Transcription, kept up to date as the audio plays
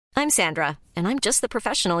I'm Sandra, and I'm just the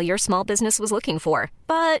professional your small business was looking for.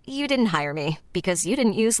 But you didn't hire me because you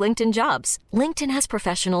didn't use LinkedIn Jobs. LinkedIn has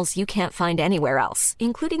professionals you can't find anywhere else,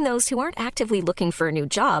 including those who aren't actively looking for a new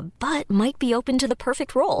job, but might be open to the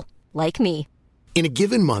perfect role, like me. In a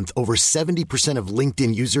given month, over 70% of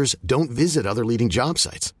LinkedIn users don't visit other leading job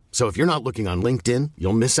sites. So if you're not looking on LinkedIn,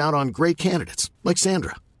 you'll miss out on great candidates like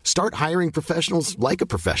Sandra. Start hiring professionals like a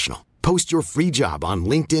professional. Post your free job on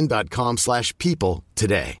linkedin.com/people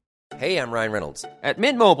today. Hey, I'm Ryan Reynolds. At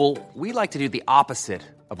Mint Mobile, we like to do the opposite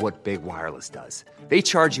of what Big Wireless does. They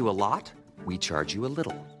charge you a lot, we charge you a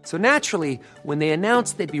little. So naturally, when they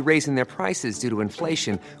announced they'd be raising their prices due to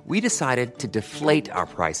inflation, we decided to deflate our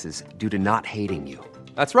prices due to not hating you.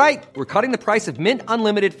 That's right. We're cutting the price of Mint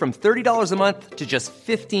Unlimited from $30 a month to just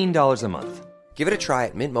 $15 a month. Give it a try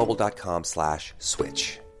at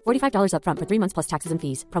mintmobile.com/switch. $45 up front for 3 months plus taxes and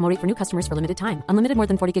fees. Promo rate for new customers for limited time. Unlimited more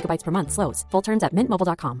than 40 gigabytes per month. Slows full terms at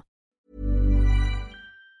mintmobile.com.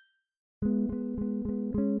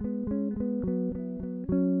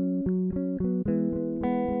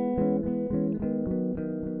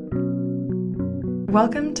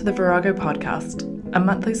 Welcome to the Virago Podcast, a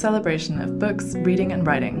monthly celebration of books, reading and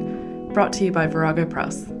writing, brought to you by Virago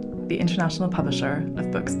Press, the international publisher of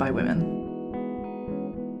books by women.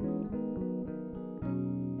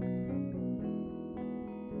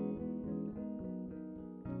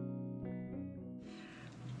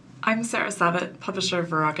 I'm Sarah Savitt, publisher of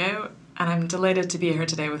Virago, and I'm delighted to be here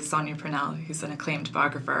today with Sonia Purnell, who's an acclaimed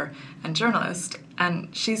biographer and journalist, and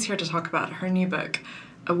she's here to talk about her new book,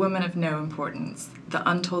 A Woman of No Importance, The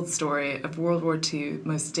Untold Story of World War II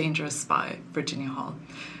Most Dangerous Spy, Virginia Hall,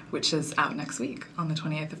 which is out next week on the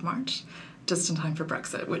 28th of March, just in time for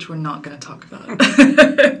Brexit, which we're not going to talk about.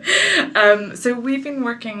 So we've been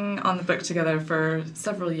working on the book together for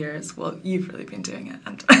several years. Well, you've really been doing it,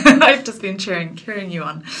 and I've just been cheering you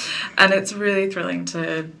on. And it's really thrilling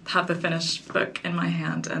to have the finished book in my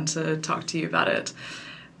hand and to talk to you about it.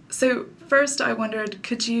 So first, I wondered,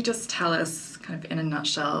 could you just tell us, kind of in a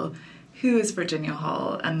nutshell, who is Virginia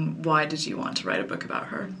Hall and why did you want to write a book about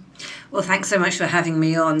her? Well, thanks so much for having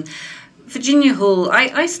me on. Virginia Hall,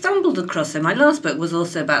 I stumbled across her. My last book was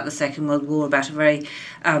also about the Second World War, about a very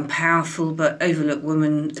powerful but overlooked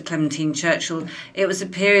woman, Clementine Churchill. It was a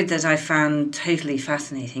period that I found totally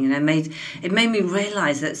fascinating, and it made me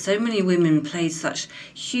realise that so many women played such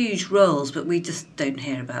huge roles, but we just don't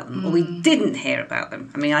hear about them, or we didn't hear about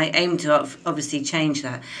them. I mean, I aim to obviously change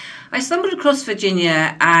that. I stumbled across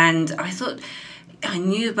Virginia, and I thought, I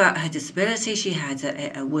knew about her disability. She had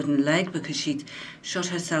a wooden leg because she'd shot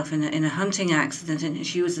herself in a hunting accident, and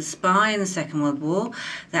she was a spy in the Second World War.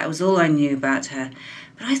 That was all I knew about her.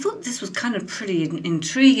 But I thought this was kind of pretty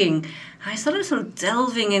intriguing. I started sort of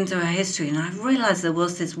delving into her history, and I realised there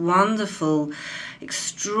was this wonderful,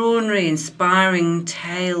 extraordinary, inspiring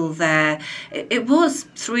tale there. It was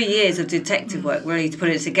 3 years of detective work, really, to put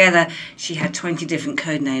it together. She had 20 different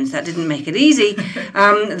code names. That didn't make it easy.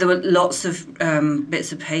 There were lots of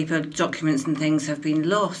bits of paper, documents and things have been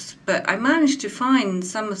lost. But I managed to find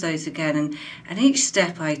some of those again, and each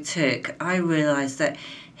step I took, I realised that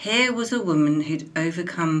here was a woman who'd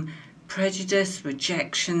overcome prejudice,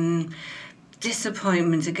 rejection,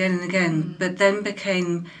 disappointment again and again, but then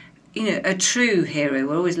became, a true hero.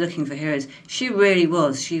 We're always looking for heroes. She really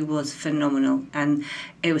was. She was phenomenal. And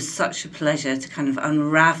it was such a pleasure to kind of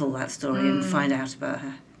unravel that story and find out about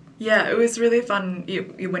her. Yeah, it was really fun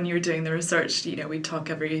when you were doing the research. We talk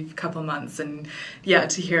every couple months, and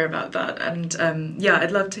to hear about that. And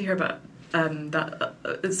I'd love to hear about that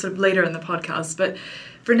sort of later in the podcast. But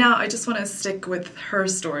for now, I just want to stick with her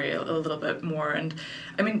story a little bit more. And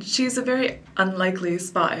I mean, she's a very unlikely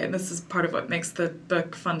spy, and this is part of what makes the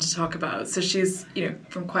book fun to talk about. So she's,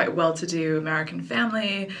 from quite a well-to-do American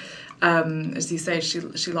family. As you say,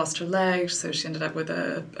 she lost her leg, so she ended up with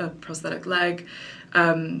a prosthetic leg.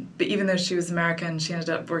 But even though she was American, she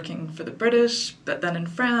ended up working for the British, but then in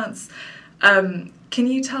France. Can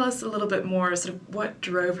you tell us a little bit more, sort of what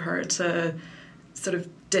drove her to sort of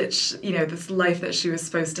ditch, this life that she was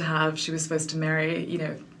supposed to have? She was supposed to marry,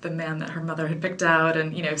 the man that her mother had picked out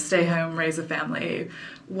and, stay home, raise a family.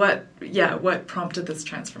 What prompted this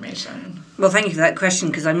transformation? Well, thank you for that question,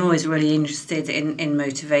 because I'm always really interested in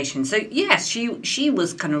motivation. So, yes, she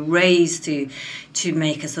was kind of raised to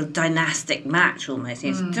make a sort of dynastic match almost.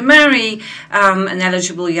 To marry an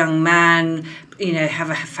eligible young man, have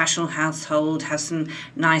a fashionable household, have some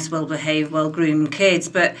nice, well-behaved, well-groomed kids,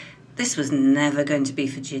 but this was never going to be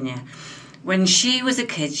Virginia. when she was a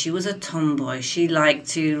kid, she was a tomboy. She liked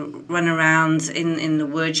to run around in the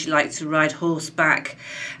woods. She liked to ride horseback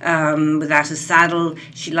without a saddle.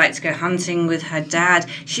 She liked to go hunting with her dad.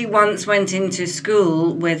 She once went into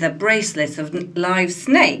school with a bracelet of live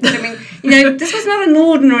snakes. I mean, this was not an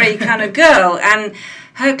ordinary kind of girl. And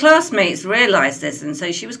her classmates realised this, and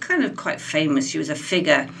so she was kind of quite famous. She was a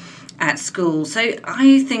figure at school. So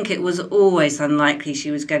I think it was always unlikely she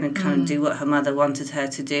was going to kind of do what her mother wanted her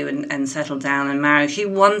to do and settle down and marry. She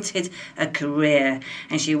wanted a career,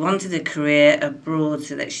 and she wanted a career abroad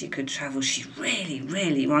so that she could travel. She really,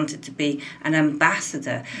 really wanted to be an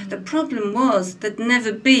ambassador. The problem was there'd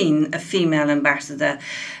never been a female ambassador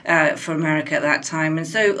for America at that time. And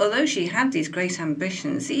so although she had these great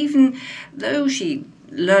ambitions, even though she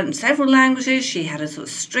learned several languages, she had a sort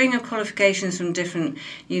of string of qualifications from different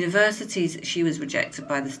universities, she was rejected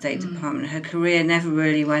by the State Department. Her career never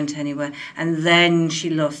really went anywhere, and then she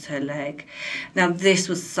lost her leg. Now, this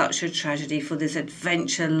was such a tragedy for this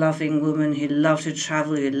adventure-loving woman who loved to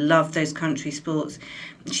travel, who loved those country sports.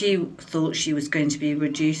 She thought she was going to be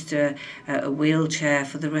reduced to a wheelchair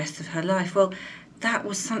for the rest of her life. Well, that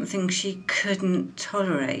was something she couldn't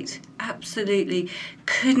tolerate, absolutely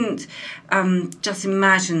couldn't just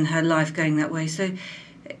imagine her life going that way. So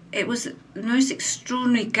it was the most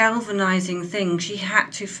extraordinary, galvanising thing. She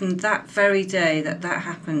had to, from that very day that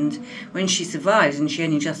happened, when she survived, and she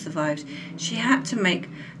only just survived, she had to make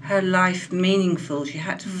her life meaningful. She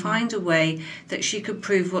had to find a way that she could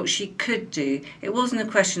prove what she could do. It wasn't a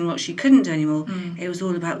question of what she couldn't do anymore. It was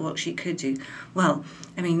all about what she could do. Well,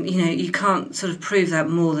 I mean, you can't sort of prove that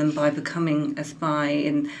more than by becoming a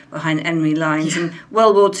spy behind enemy lines. In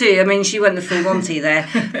World War II, I mean, she went the full Monty there.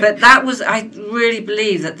 But that was, I really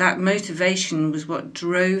believe that motivation was what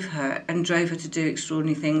drove her to do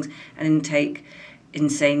extraordinary things and take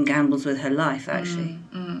insane gambles with her life, actually.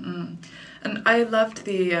 And I loved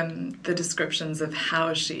the descriptions of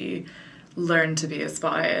how she learned to be a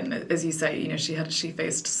spy, and as you say, she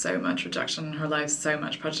faced so much rejection in her life, so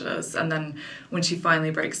much prejudice, and then when she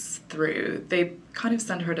finally breaks through, they kind of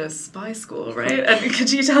send her to spy school, right? And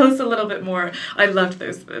could you tell us a little bit more? I loved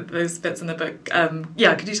those bits in the book.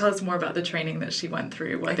 Could you tell us more about the training that she went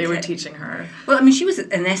through, what they were teaching her? Well, I mean, she was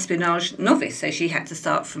an espionage novice, so she had to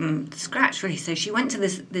start from scratch, really. So she went to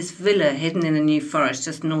this villa hidden in a New Forest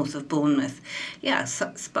just north of Bournemouth. Yeah,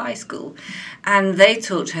 spy school. And they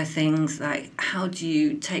taught her things like, how do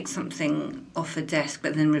you take something off a desk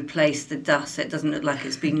but then replace the dust so it doesn't look like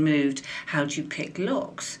it's been moved? How do you pick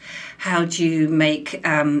locks? How do you make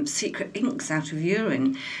secret inks out of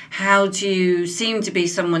urine? How do you seem to be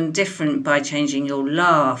someone different by changing your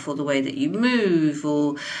laugh or the way that you move,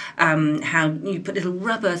 or how you put little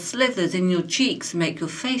rubber slithers in your cheeks to make your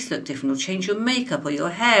face look different, or change your makeup or your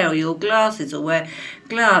hair or your glasses, or wear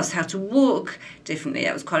gloves, how to walk differently.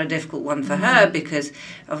 That was quite a difficult one for her because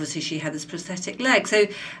obviously she had this prosthetic leg. So,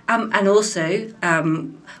 and also,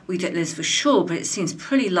 we don't know this for sure, but it seems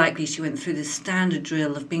pretty likely she went through the standard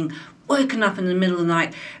drill of being woken up in the middle of the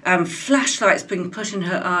night, flashlights being put in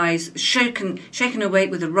her eyes, shaken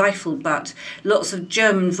awake with a rifle butt, lots of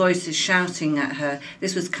German voices shouting at her.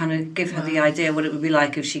 This was kind of give her the idea what it would be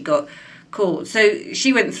like if she got caught. So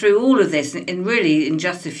she went through all of this in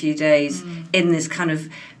just a few days in this kind of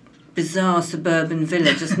bizarre suburban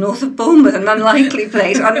villa just north of Bournemouth, an unlikely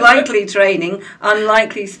place, unlikely training,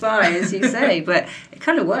 unlikely spy, as you say, but it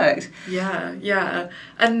kind of worked. Yeah.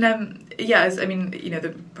 And I mean,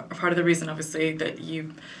 the part of the reason, obviously, that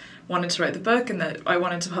you wanted to write the book and that I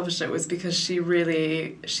wanted to publish it was because she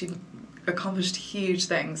accomplished huge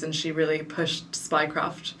things and she really pushed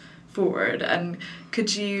spycraft forward. And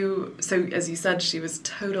so as you said, she was a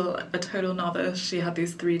total novice. She had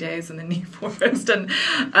these 3 days in the New Forest,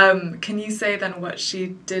 and can you say then what she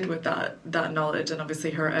did with that knowledge and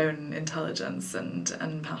obviously her own intelligence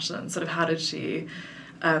and passion? Sort of how did she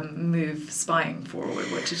move spying forward?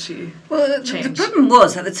 What did she change? The problem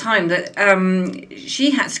was at the time that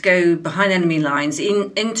she had to go behind enemy lines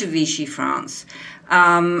into Vichy, France,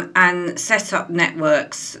 and set up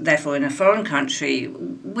networks, therefore, in a foreign country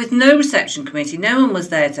with no reception committee. No one was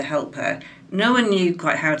there to help her. No one knew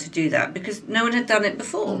quite how to do that because no one had done it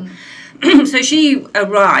before. So she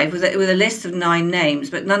arrived with a list of 9 names,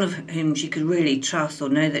 but none of whom she could really trust or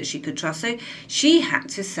know that she could trust. So she had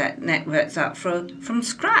to set networks up from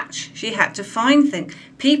scratch. She had to find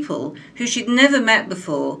people who she'd never met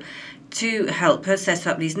before, to help her set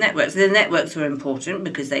up these networks. The networks were important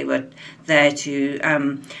because they were there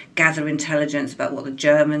to gather intelligence about what the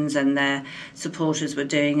Germans and their supporters were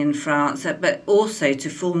doing in France, but also to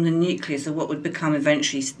form the nucleus of what would become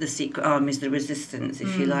eventually the secret armies, the resistance,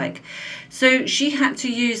 if you like. So she had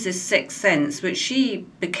to use this sixth sense, which she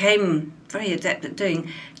became very adept at doing,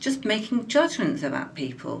 just making judgments about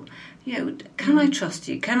people. Can I trust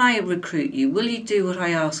you? Can I recruit you? Will you do what I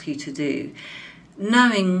ask you to do?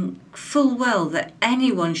 Knowing full well that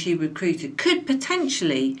anyone she recruited could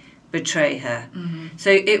potentially betray her.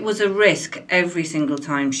 So it was a risk every single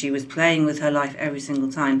time. She was playing with her life every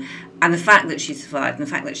single time. And the fact that she survived and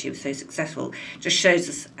the fact that she was so successful just shows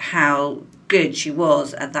us how good she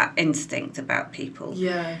was at that instinct about people.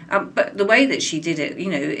 Yeah. But the way that she did it,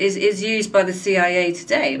 is used by the CIA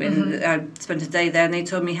today. I mean, I spent a day there and they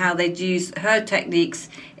told me how they'd use her techniques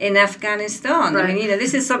in Afghanistan. Right. I mean,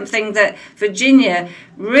 this is something that Virginia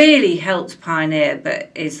really helped pioneer,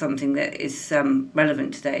 but is something that is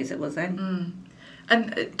relevant today as it was then.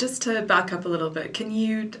 And just to back up a little bit, can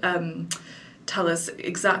you tell us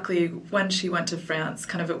exactly when she went to France,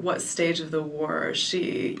 kind of at what stage of the war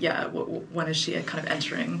when is she kind of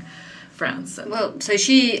entering France? Well, so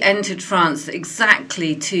she entered France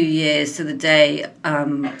exactly 2 years to the day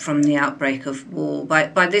from the outbreak of war.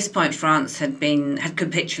 By this point, France had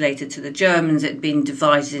capitulated to the Germans. It had been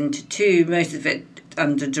divided into two, most of it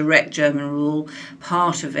under direct German rule,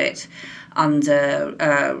 part of it under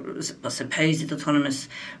supposed autonomous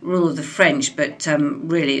rule of the French, but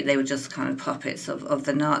really they were just kind of puppets of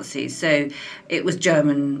the Nazis. So it was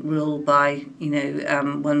German rule by,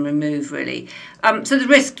 one remove, really. So the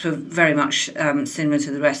risks were very much similar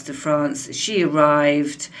to the rest of France. She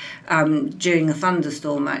arrived during a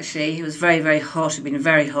thunderstorm, actually. It was very, very hot. It had been a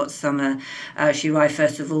very hot summer. She arrived,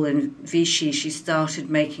 first of all, in Vichy. She started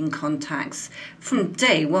making contacts from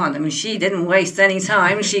day one. I mean, she didn't waste any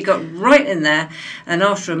time. She got right in there. And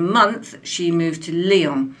after a month, she moved to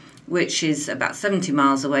Lyon, which is about 70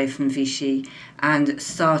 miles away from Vichy, and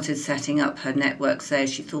started setting up her networks there.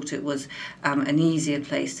 She thought it was an easier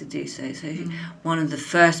place to do so. So one of the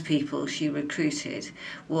first people she recruited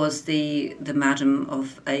was the madam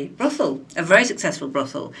of a brothel, a very successful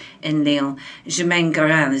brothel in Lyon, Germaine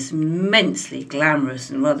Garin, this immensely glamorous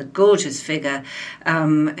and rather gorgeous figure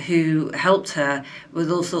who helped her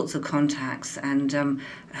with all sorts of contacts, and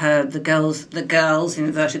the girls in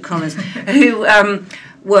inverted commas, who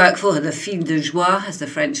work for her, the filles de joie, as the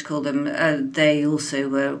French call them, they also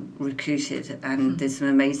were recruited and did some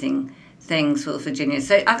amazing things for Virginia.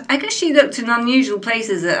 So I guess she looked in unusual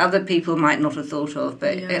places that other people might not have thought of,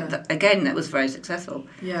 but again, that was very successful.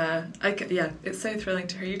 Yeah, it's so thrilling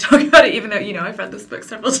to hear you talk about it, even though, I've read this book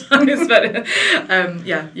several times, but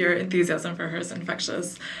your enthusiasm for her is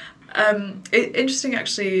infectious. Interesting,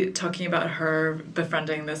 actually, talking about her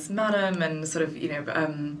befriending this madam and sort of,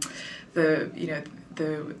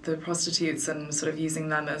 the prostitutes and sort of using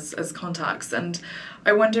them as contacts. And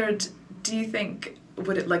I wondered, do you think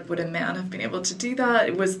would a man have been able to do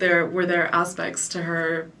that? Were there aspects to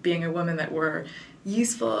her being a woman that were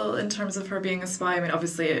useful in terms of her being a spy? I mean,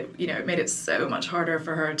 obviously, it made it so much harder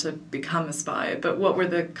for her to become a spy. But what were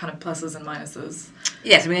the kind of pluses and minuses?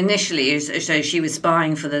 Yes, I mean, initially, so she was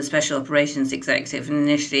spying for the Special Operations Executive, and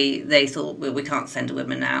initially they thought, well, we can't send a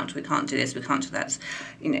woman out, we can't do this, we can't do that, it's,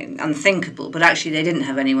 unthinkable. But actually they didn't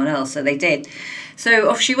have anyone else, so they did. So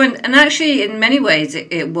off she went, and actually in many ways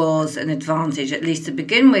it was an advantage, at least to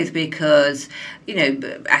begin with, because,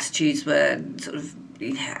 attitudes were sort of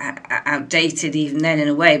outdated even then in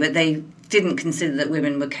a way, but they didn't consider that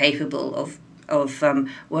women were capable of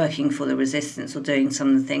working for the resistance or doing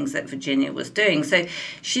some of the things that Virginia was doing. So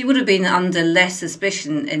she would have been under less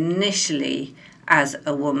suspicion initially as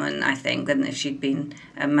a woman, I think, than if she'd been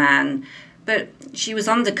a man. But she was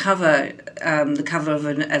undercover, the cover of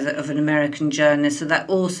an American journalist, so that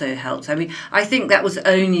also helped. I mean, I think that was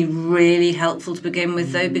only really helpful to begin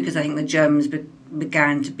with, though, because I think the Germans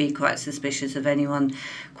began to be quite suspicious of anyone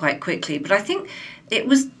quite quickly. But I think it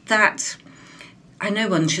was that, I know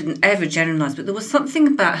one shouldn't ever generalise, but there was something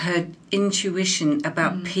about her intuition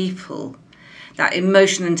about people, that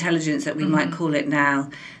emotional intelligence that we might call it now,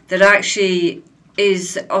 that actually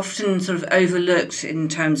is often sort of overlooked in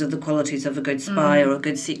terms of the qualities of a good spy or a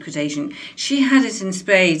good secret agent. She had it in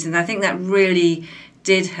spades, and I think that really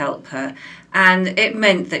did help her. And it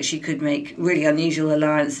meant that she could make really unusual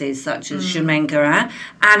alliances, such as Germaine Garin,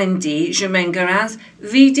 and indeed Germaine Garin's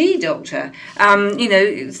VD doctor.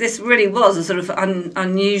 This really was a sort of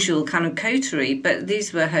unusual kind of coterie, but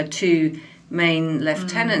these were her two main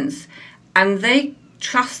lieutenants. And they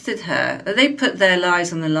trusted her. They put their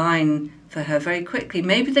lives on the line for her very quickly.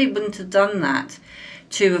 Maybe they wouldn't have done that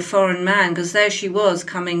to a foreign man, because there she was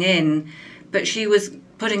coming in, but she was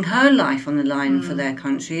putting her life on the line for their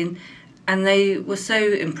country, and they were so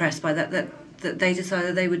impressed by that they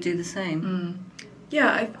decided they would do the same.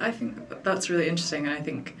 Yeah, I think that's really interesting, and I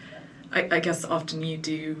think, I guess often you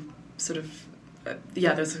do sort of,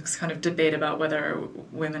 there's this kind of debate about whether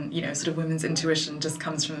women, sort of women's intuition just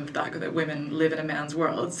comes from the fact that women live in a man's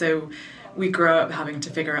world. So we grow up having to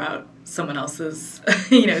figure out someone else's,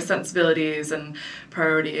 sensibilities and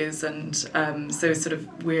priorities, and so sort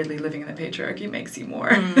of weirdly living in the patriarchy makes you more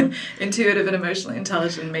intuitive and emotionally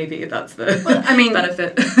intelligent. Maybe that's the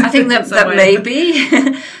benefit. I think that may be.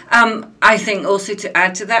 I think also to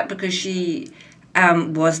add to that, because she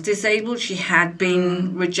was disabled, she had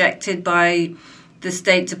been rejected by the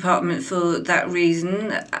State Department for that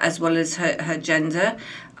reason, as well as her gender.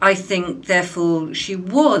 I think, therefore, she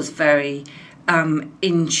was very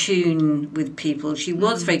in tune with people. She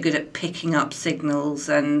was very good at picking up signals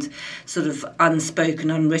and sort of unspoken,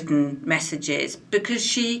 unwritten messages, because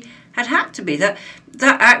she had to be. That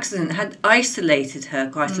accident had isolated her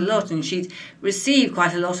quite a lot, and she'd received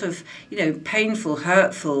quite a lot of, painful,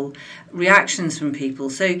 hurtful reactions from people.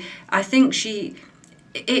 So I think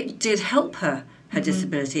it did help her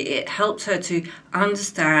disability. It helped her to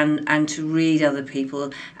understand and to read other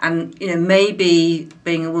people, and maybe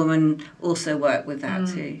being a woman also worked with that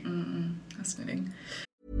too. Fascinating.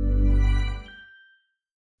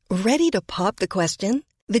 Ready to pop the question?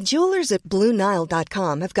 The jewelers at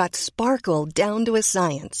BlueNile.com have got sparkle down to a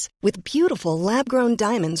science with beautiful lab-grown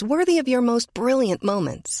diamonds worthy of your most brilliant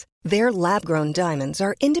moments. Their lab-grown diamonds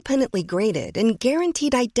are independently graded and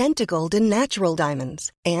guaranteed identical to natural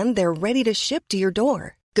diamonds, and they're ready to ship to your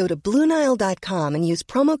door. Go to BlueNile.com and use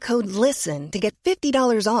promo code LISTEN to get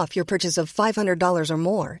 $50 off your purchase of $500 or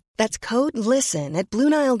more. That's code LISTEN at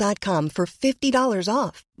BlueNile.com for $50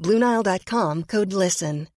 off. BlueNile.com, code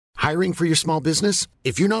LISTEN. Hiring for your small business?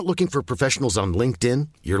 If you're not looking for professionals on LinkedIn,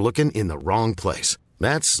 you're looking in the wrong place.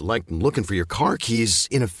 That's like looking for your car keys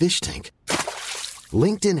in a fish tank.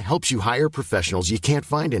 LinkedIn helps you hire professionals you can't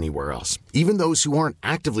find anywhere else, even those who aren't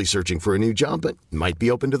actively searching for a new job but might be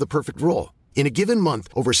open to the perfect role. In a given month,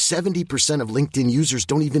 over 70% of LinkedIn users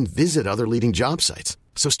don't even visit other leading job sites.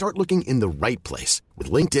 So start looking in the right place.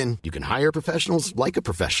 With LinkedIn, you can hire professionals like a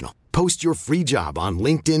professional. Post your free job on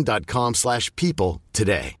linkedin.com/people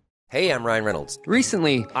today. Hey, I'm Ryan Reynolds.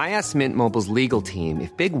 Recently, I asked Mint Mobile's legal team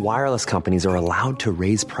if big wireless companies are allowed to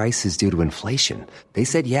raise prices due to inflation. They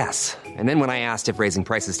said yes. And then when I asked if raising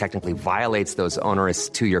prices technically violates those onerous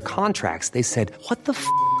 2-year contracts, they said, "What the f***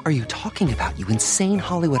 are you talking about, you insane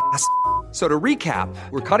Hollywood ass?" So to recap,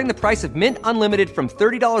 we're cutting the price of Mint Unlimited from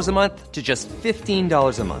 $30 a month to just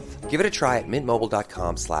 $15 a month. Give it a try at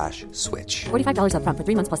mintmobile.com/switch. $45 up front for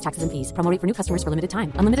 3 months plus taxes and fees. Promo rate for new customers for limited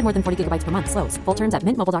time. Unlimited more than 40 gigabytes per month. Slows full terms at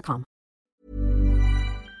mintmobile.com.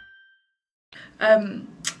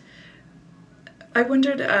 I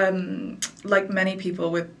wondered, like many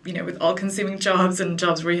people with all-consuming jobs and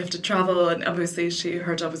jobs where you have to travel, and obviously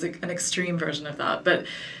her job was an extreme version of that, but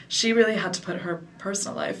she really had to put her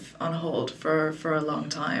personal life on hold for a long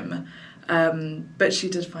time. But she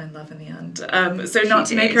did find love in the end. So not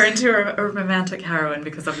to make her into a romantic heroine,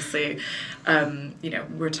 because obviously,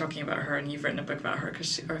 we're talking about her and you've written a book about her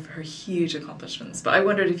because of her huge accomplishments. But I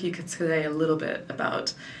wondered if you could say a little bit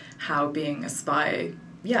about how being a spy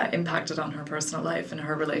impacted on her personal life and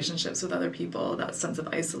her relationships with other people, that sense of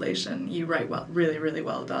isolation you write really, really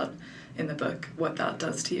well about in the book, what that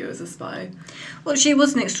does to you as a spy. Well, she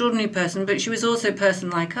was an extraordinary person, but she was also a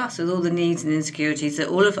person like us with all the needs and insecurities that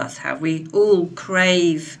all of us have. We all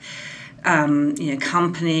crave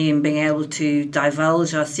company and being able to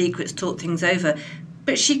divulge our secrets, talk things over.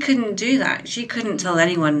 But she couldn't do that. She couldn't tell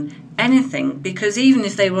anyone anything, because even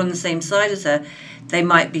if they were on the same side as her, they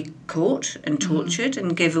might be caught and tortured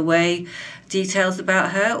and give away details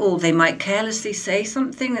about her, or they might carelessly say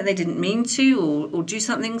something that they didn't mean to, or do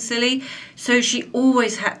something silly. So she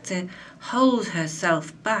always had to hold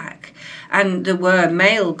herself back. And there were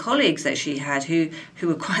male colleagues that she had who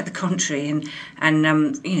were quite the contrary, and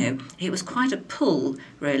it was quite a pull,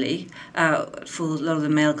 really, for a lot of the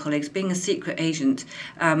male colleagues. Being a secret agent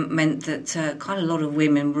meant that quite a lot of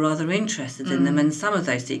women were rather interested in them, and some of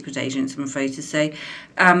those secret agents, I'm afraid to say,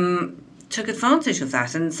 took advantage of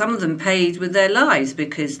that, and some of them paid with their lives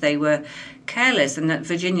because they were careless, and that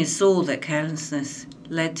Virginia saw that carelessness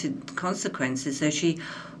led to consequences, so she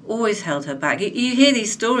always held her back. You hear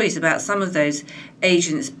these stories about some of those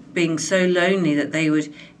agents being so lonely that they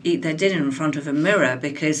would eat their dinner in front of a mirror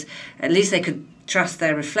because at least they could trust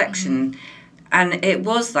their reflection. And it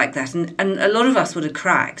was like that. And a lot of us would have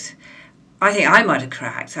cracked. I think I might have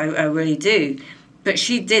cracked. I really do. But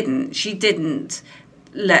she didn't. She didn't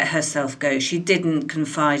let herself go. She didn't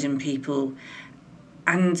confide in people.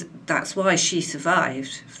 And that's why she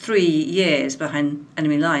survived 3 years behind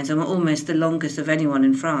enemy lines, and almost the longest of anyone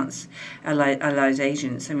in France, Allied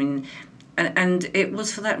agents. I mean, and it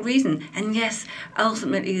was for that reason. And yes,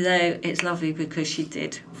 ultimately, though, it's lovely because she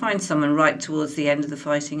did find someone right towards the end of the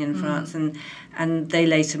fighting in France, and they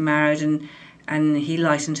later married, and he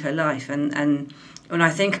lightened her life. And when I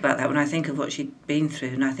think about that, when I think of what she'd been through,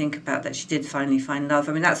 and I think about that she did finally find love,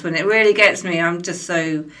 I mean, that's when it really gets me. I'm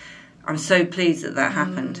so pleased that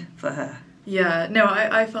happened for her. Yeah, no,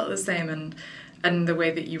 I felt the same, and the way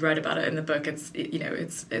that you write about it in the book,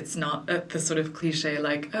 it's not the sort of cliche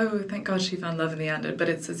like, oh, thank God she found love in the end, but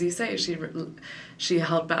it's, as you say, she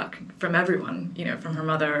held back from everyone, from her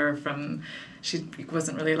mother, she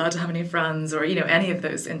wasn't really allowed to have any friends or, any of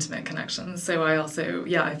those intimate connections. So I also,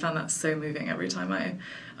 I found that so moving every time I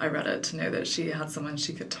read it, to know that she had someone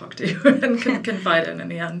she could talk to and confide in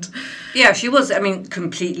the end. Yeah, she was,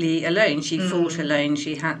 completely alone. She fought alone.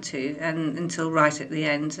 She had to, and until right at the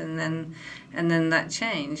end, and then that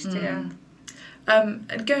changed. Yeah.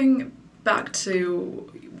 And going back to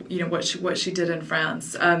what she did in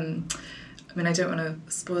France. I don't want to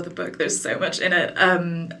spoil the book. There's so much in it.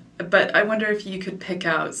 But I wonder if you could pick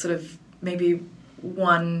out sort of maybe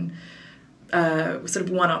one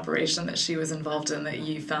operation that she was involved in that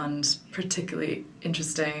you found particularly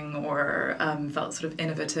interesting, or felt sort of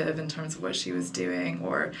innovative in terms of what she was doing,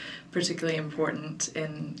 or particularly important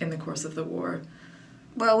in the course of the war.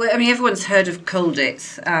 Well, everyone's heard of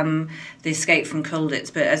Colditz, the escape from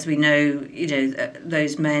Colditz, but as we know,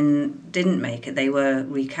 those men didn't make it. They were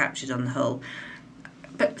recaptured on the whole.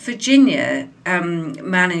 But Virginia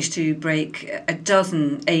managed to break a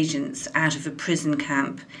dozen agents out of a prison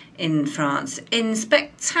camp in France in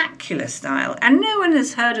spectacular style. And no one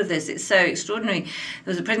has heard of this. It's so extraordinary.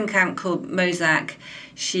 There was a prison camp called Mozac.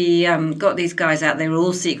 She got these guys out. They were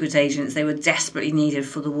all secret agents. They were desperately needed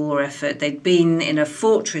for the war effort. They'd been in a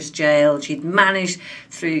fortress jail. She'd managed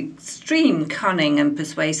through extreme cunning and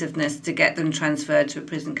persuasiveness to get them transferred to a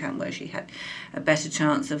prison camp where she had a better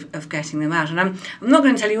chance of getting them out. And I'm not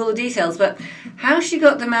going to tell you all the details, but how she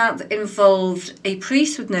got them out involved a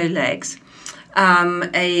priest with no legs,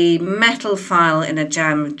 a metal file in a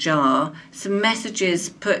jam jar, some messages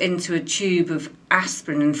put into a tube of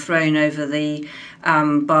aspirin and thrown over the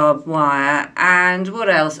barbed wire, and what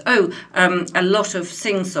else? A lot of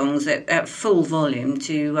sing-songs at full volume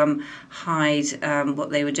to hide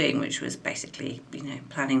what they were doing, which was basically,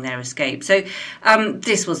 planning their escape. So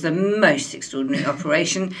this was the most extraordinary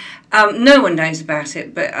operation. No one knows about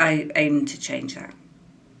it, but I aim to change that.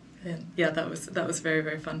 Yeah, that was very,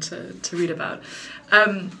 very fun to read about.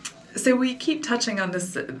 So we keep touching on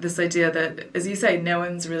this idea that, as you say, no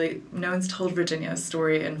one's told Virginia's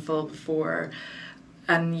story in full before,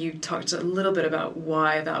 and you talked a little bit about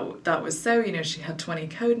why that was so. She had 20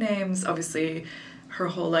 code names. Obviously, her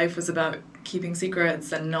whole life was about keeping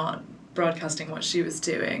secrets and not broadcasting what she was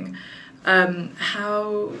doing.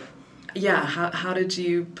 How did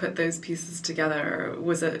you put those pieces together?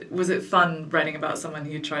 Was it fun writing about someone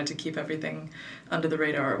who tried to keep everything under the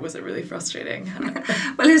radar, or was it really frustrating?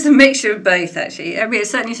 Well, it was a mixture of both, actually. It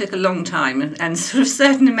certainly took a long time and sort of a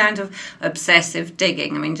certain amount of obsessive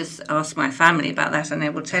digging. Just ask my family about that and they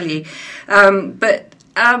will tell you. But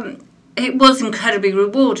it was incredibly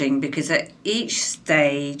rewarding, because at each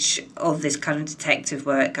stage of this kind of detective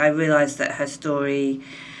work, I realised that her story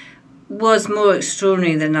was more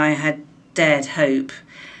extraordinary than I had dared hope,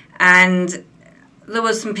 and there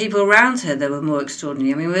were some people around her that were more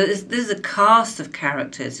extraordinary. There's a cast of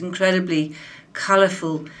characters, incredibly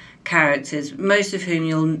colourful characters, most of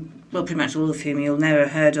whom pretty much all of whom you'll never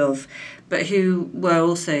heard of, but who were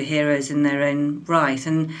also heroes in their own right.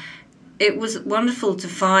 And it was wonderful to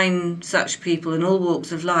find such people in all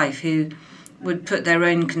walks of life who would put their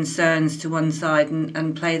own concerns to one side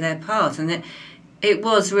and play their part. And it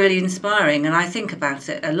was really inspiring, and I think about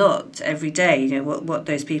it a lot every day, what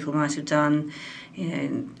those people might have done,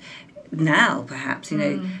 now perhaps,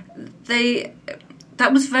 that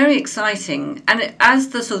was very exciting. And as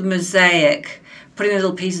the sort of mosaic, putting the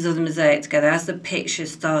little pieces of the mosaic together, as the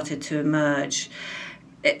pictures started to emerge,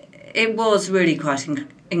 it was really quite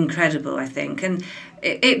incredible, I think. And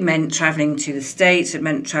it meant travelling to the States, it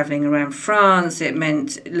meant travelling around France, it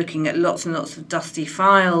meant looking at lots and lots of dusty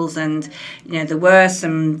files, and there were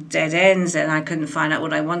some dead ends and I couldn't find out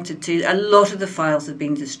what I wanted to. A lot of the files have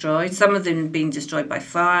been destroyed. Some of them have been destroyed by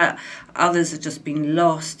fire, others have just been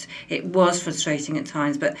lost. It was frustrating at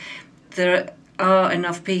times, but there are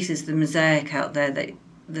enough pieces of the mosaic out there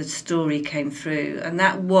the story came through, and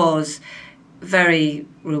that was very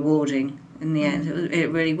rewarding in the end. It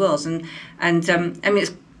really was, and I mean,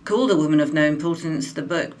 it's called A Woman of No Importance, the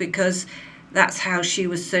book, because that's how she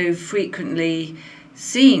was so frequently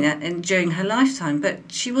seen during her lifetime.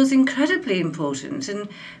 But she was incredibly important, and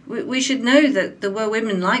we should know that there were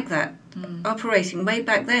women like that operating way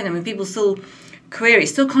back then. I mean, people still query,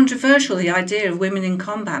 still controversial, the idea of women in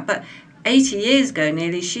combat, but 80 years ago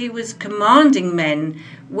nearly, she was commanding men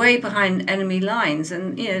way behind enemy lines.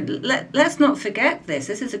 And, let's not forget this.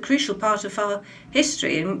 This is a crucial part of our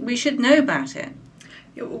history, and we should know about it.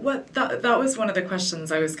 That was one of the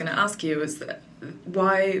questions I was going to ask you, is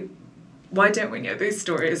why don't we know these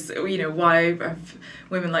stories? Why have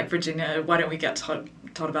women like Virginia, why don't we get taught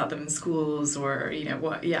about them in schools, or,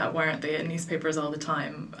 why aren't they in newspapers all the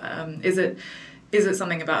time? Is it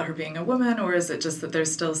something about her being a woman, or is it just that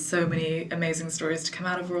there's still so many amazing stories to come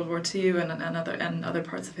out of World War II and other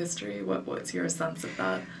parts of history? What's your sense of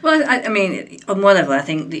that? Well, I mean, on one level, I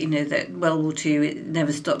think that, that World War II, it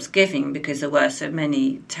never stops giving, because there were so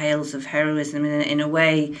many tales of heroism. In a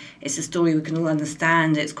way, it's a story we can all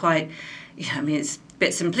understand. It's quite, it's a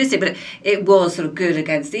bit simplistic, but it was sort of good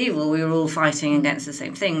against evil. We were all fighting against the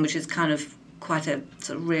same thing, which is kind of quite a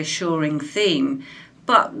sort of reassuring theme.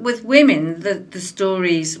 But with women, the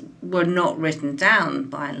stories were not written down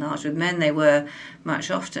by and large. With men, they were much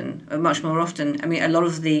more often. I mean, a lot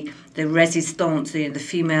of the resistance, the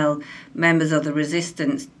female members of the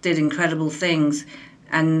resistance, did incredible things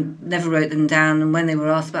and never wrote them down. And when they were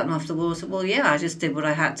asked about them after the war, said, well, yeah, I just did what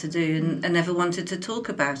I had to do and never wanted to talk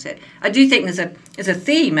about it. I do think there's a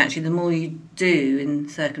theme, actually. The more you do in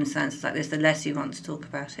circumstances like this, the less you want to talk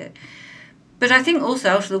about it. But I think also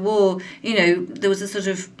after the war, there was a sort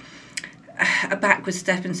of a backward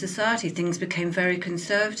step in society. Things became very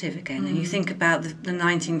conservative again. And you think about the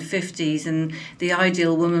 1950s, and the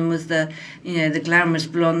ideal woman was the glamorous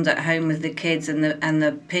blonde at home with the kids and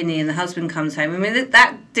the pinny, and the husband comes home. I mean,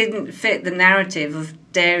 that didn't fit the narrative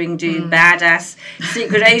of daring do badass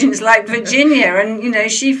secret agents like Virginia.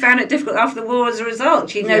 And, she found it difficult after the war as a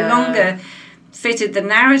result. She no longer fitted the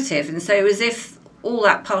narrative. And so it was as if all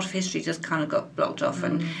that part of history just kind of got blocked off,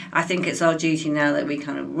 and I think it's our duty now that we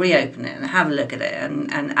kind of reopen it and have a look at it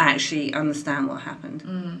and actually understand what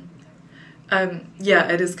happened.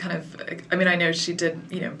 It is kind of, I mean, I know she did,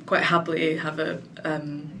 quite happily have a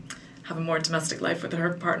more domestic life with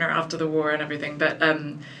her partner after the war and everything, but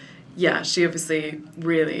she obviously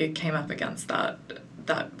really came up against that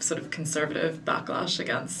sort of conservative backlash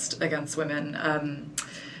against women.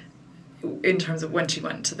 In terms of when she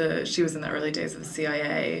was in the early days of the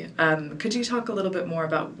CIA. Could you talk a little bit more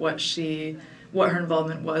about what her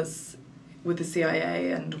involvement was with the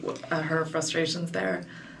CIA and her frustrations there?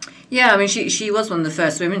 Yeah, I mean, she was one of the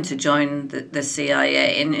first women to join the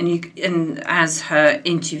CIA, and as her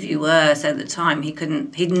interviewer said at the time,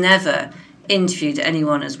 he'd never interviewed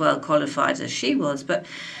anyone as well qualified as she was, but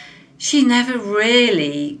she never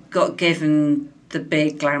really got given the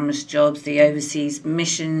big glamorous jobs, the overseas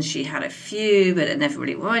missions. She had a few, but it never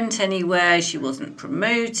really went anywhere. She wasn't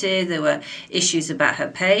promoted. There were issues about her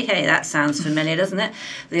pay. Hey, that sounds familiar, doesn't it?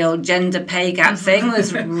 The old gender pay gap thing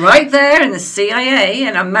was right there in the CIA,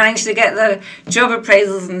 and I managed to get the job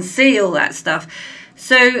appraisals and see all that stuff.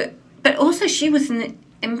 So, but also she was an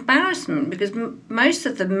embarrassment, because most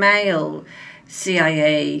of the male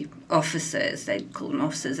CIA officers, they call them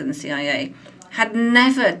officers in the CIA, had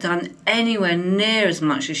never done anywhere near as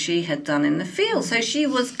much as she had done in the field. So she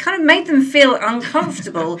was kind of made them feel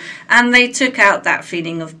uncomfortable, and they took out that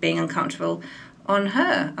feeling of being uncomfortable on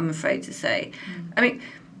her, I'm afraid to say. I mean,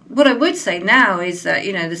 what I would say now is that,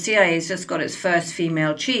 the CIA has just got its first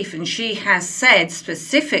female chief, and she has said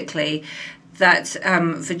specifically that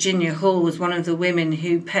Virginia Hall was one of the women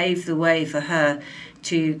who paved the way for her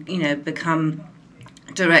to, become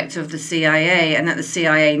director of the CIA, and that the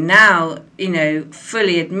CIA now,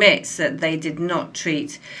 fully admits that they did not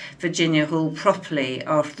treat Virginia Hall properly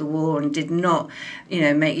after the war and did not,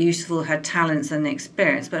 make use of all her talents and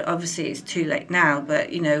experience. But obviously it's too late now, but,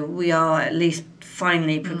 we are at least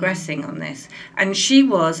finally progressing on this. And she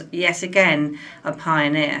was, yet again, a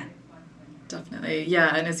pioneer. Definitely,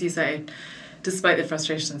 yeah, and as you say, despite the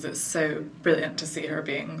frustrations, it's so brilliant to see her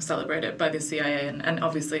being celebrated by the CIA, and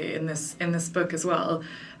obviously in this book as well.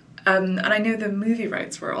 And I know the movie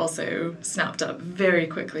rights were also snapped up very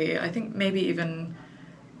quickly. I think maybe even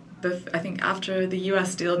after the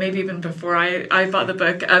US deal, maybe even before I bought the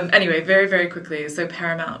book. Anyway, very, very quickly. So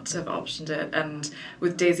Paramount have optioned it, and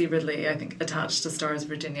with Daisy Ridley, I think, attached to stars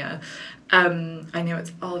Virginia. I know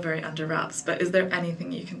it's all very under wraps, but is there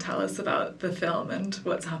anything you can tell us about the film and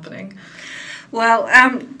what's happening? Well,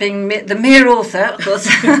 being the mere author, of course,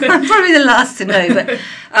 I'm probably the last to know, but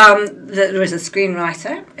there is a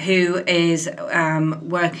screenwriter who is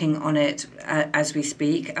working on it as we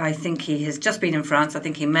speak. I think he has just been in France. I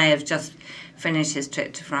think he may have just finished his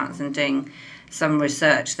trip to France and doing some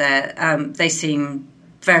research there. They seem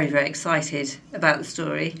very, very excited about the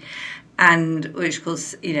story, and which, of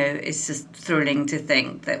course, is just thrilling to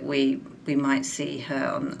think that we might see her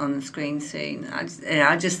on the screen soon.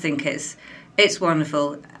 I just think it's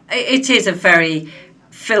wonderful. It is a very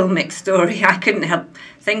filmic story. I couldn't help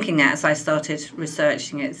thinking that as I started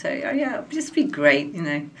researching it. So yeah, it'd just be great,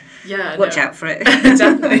 Yeah, watch out for it.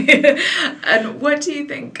 Definitely. And what do you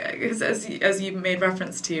think? Because as you made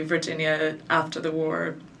reference to, Virginia after the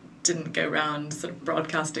war didn't go around sort of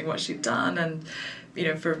broadcasting what she'd done, and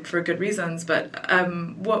for good reasons. But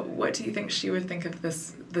what do you think she would think of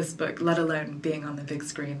this book, let alone being on the big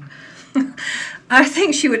screen? I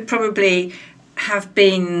think she would probably have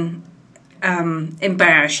been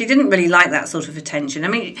embarrassed. She didn't really like that sort of attention. I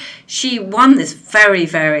mean, she won this very,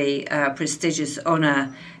 very prestigious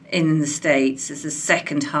honour in the States as the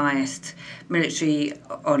second highest military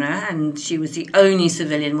honour, and she was the only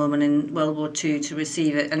civilian woman in World War II to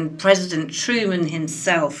receive it. And President Truman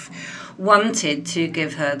himself wanted to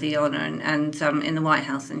give her the honour and in the White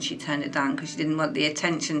House, and she turned it down because she didn't want the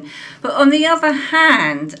attention. But on the other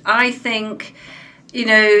hand, I think,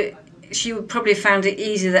 she would probably have found it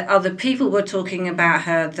easier that other people were talking about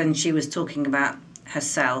her than she was talking about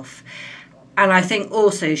herself. And I think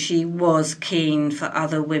also she was keen for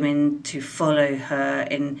other women to follow her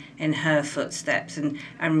in her footsteps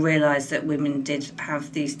and realise that women did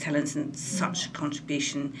have these talents and such a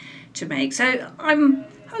contribution to make. So I'm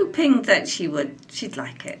hoping that she'd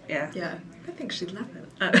like it, yeah. Yeah, I think she'd love it.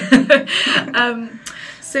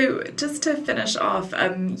 So just to finish off,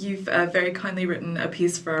 you've very kindly written a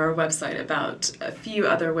piece for our website about a few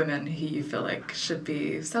other women who you feel like should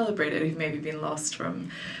be celebrated, who've maybe been lost from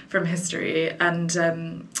history,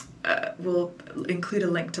 and we'll include a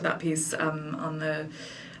link to that piece in the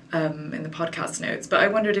podcast notes. But I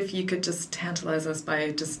wondered if you could just tantalise us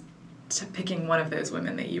by just picking one of those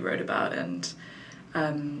women that you wrote about and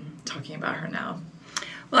talking about her now.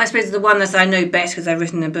 Well, I suppose the one that I know best, because I've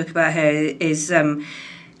written a book about her, is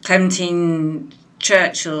Clementine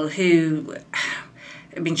Churchill, who,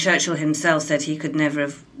 Churchill himself said he could never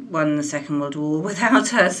have won the Second World War without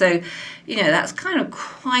her. So, that's kind of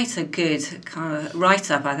quite a good kind of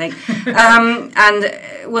write-up, I think. And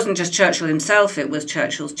it wasn't just Churchill himself, it was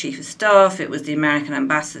Churchill's chief of staff, it was the American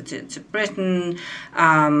ambassador to Britain,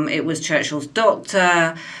 it was Churchill's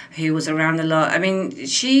doctor, who was around a lot. I mean,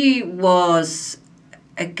 she was,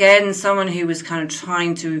 again, someone who was kind of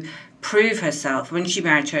trying to prove herself. When she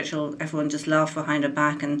married Churchill, everyone just laughed behind her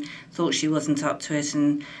back and thought she wasn't up to it,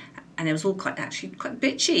 and it was all quite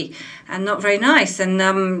bitchy and not very nice.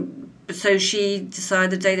 And so she decided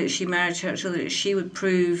the day that she married Churchill that she would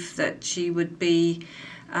prove that she would be,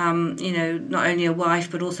 not only a wife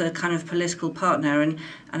but also a kind of political partner. And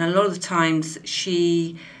a lot of the times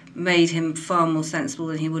she made him far more sensible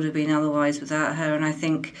than he would have been otherwise without her. And I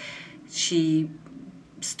think she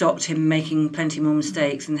stopped him making plenty more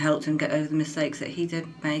mistakes and helped him get over the mistakes that he did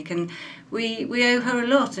make. And we owe her a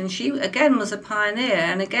lot. And she, again, was a pioneer.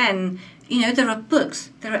 And again, there are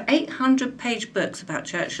 800-page books about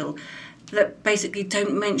Churchill that basically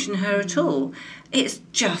don't mention her at all. It's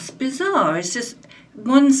just bizarre. It's just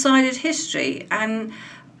one-sided history. And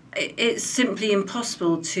it's simply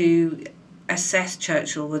impossible to assess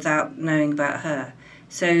Churchill without knowing about her.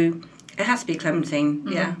 So it has to be Clementine,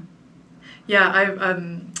 yeah.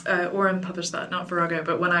 Yeah, Orrin published that, not Virago,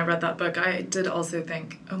 but when I read that book, I did also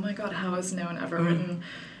think, oh my God, how has no one ever written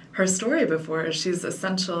her story before? She's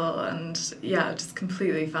essential and, just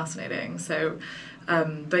completely fascinating. So,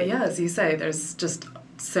 but yeah, as you say, there's just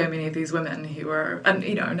so many of these women who are, and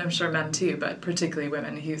I'm sure men too, but particularly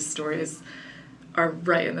women whose stories are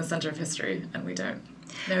right in the centre of history and we don't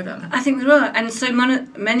know them. I think there are, and so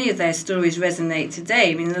many of their stories resonate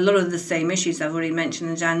today. I mean, a lot of the same issues I've already mentioned,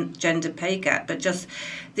 the gender pay gap, but just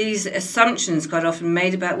these assumptions quite often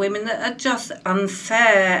made about women that are just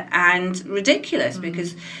unfair and ridiculous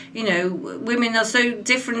because, women are so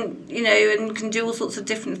different, and can do all sorts of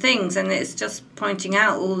different things, and it's just pointing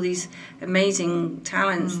out all these amazing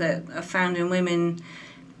talents that are found in women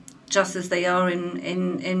just as they are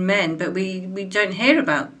in men, but we don't hear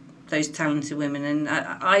about those talented women, and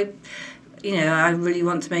I really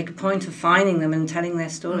want to make a point of finding them and telling their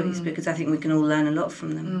stories because I think we can all learn a lot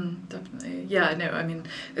from them. Definitely. Yeah, no, I mean,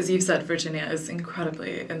 as you've said, Virginia is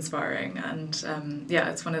incredibly inspiring, and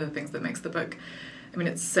it's one of the things that makes the book I mean,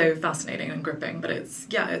 it's so fascinating and gripping, but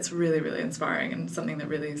it's really, really inspiring and something that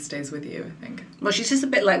really stays with you, I think. Well, she's just a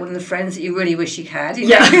bit like one of the friends that you really wish you had. You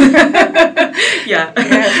know? Yeah.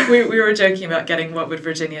 Yeah. We were joking about getting What Would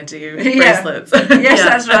Virginia Do bracelets. Yes,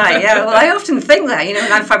 that's right. Yeah. Well, I often think that,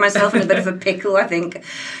 when I find myself in a bit of a pickle, I think,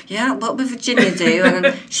 what would Virginia do?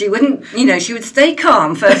 And she wouldn't, she would stay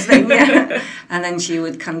calm first thing, and then she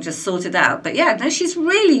would kind of just sort it out. But no, she's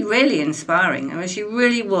really, really inspiring. I mean, she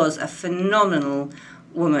really was a phenomenal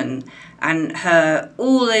woman, and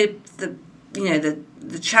all the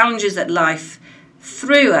challenges that life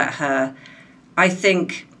threw at her, I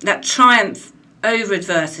think that triumph over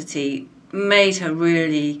adversity made her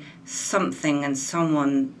really something and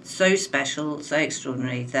someone so special, so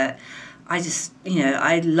extraordinary, that I just,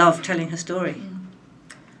 I love telling her story.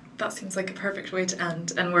 That seems like a perfect way to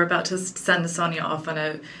end. And we're about to send Sonia off on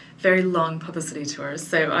a very long publicity tour,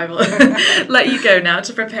 so I will let you go now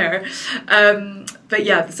to prepare.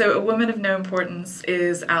 But so A Woman of No Importance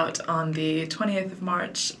is out on the 20th of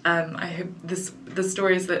March. I hope the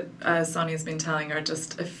stories that Sonia's been telling are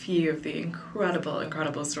just a few of the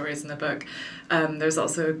incredible stories in the book. There's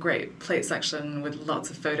also a great plate section with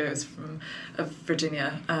lots of photos of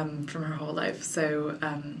Virginia from her whole life. So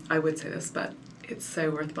I would say this, but it's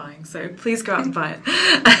so worth buying. So please go out and buy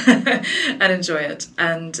it and enjoy it.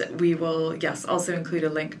 And we will, also include a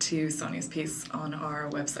link to Sonia's piece on our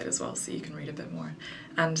website as well, so you can read a bit more.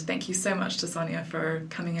 And thank you so much to Sonia for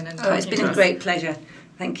coming in and talking to us. It's been a great pleasure.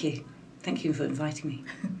 Thank you. Thank you for inviting me.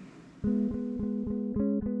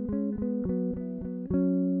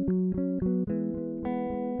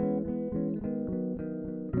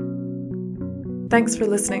 Thanks for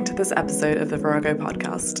listening to this episode of the Virago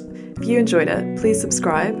podcast. If you enjoyed it, please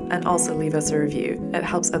subscribe and also leave us a review. It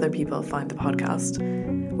helps other people find the podcast.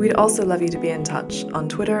 We'd also love you to be in touch on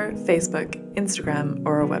Twitter, Facebook, Instagram,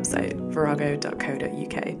 or our website,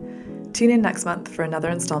 virago.co.uk. Tune in next month for another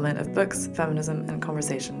installment of Books, Feminism and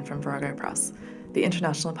Conversation from Virago Press, the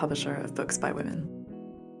international publisher of books by women.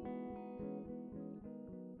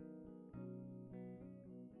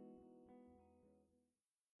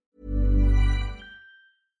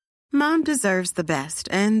 Mom deserves the best,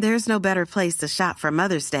 and there's no better place to shop for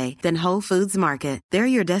Mother's Day than Whole Foods Market. They're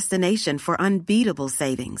your destination for unbeatable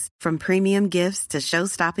savings, from premium gifts to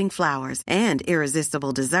show-stopping flowers and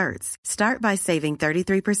irresistible desserts. Start by saving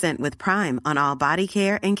 33% with Prime on all body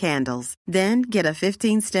care and candles. Then get a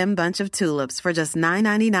 15-stem bunch of tulips for just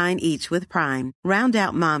 $9.99 each with Prime. Round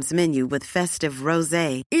out Mom's menu with festive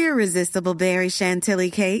rosé, irresistible berry chantilly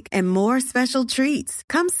cake, and more special treats.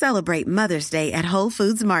 Come celebrate Mother's Day at Whole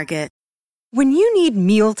Foods Market. When you need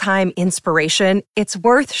mealtime inspiration, it's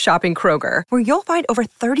worth shopping Kroger, where you'll find over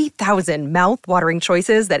 30,000 mouth-watering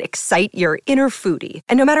choices that excite your inner foodie.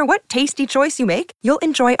 And no matter what tasty choice you make, you'll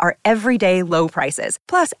enjoy our everyday low prices,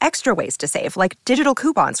 plus extra ways to save, like digital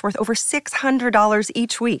coupons worth over $600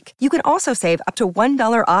 each week. You can also save up to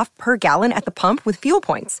 $1 off per gallon at the pump with fuel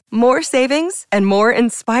points. More savings and more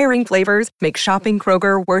inspiring flavors make shopping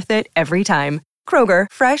Kroger worth it every time. Kroger,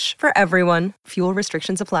 fresh for everyone. Fuel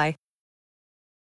restrictions apply.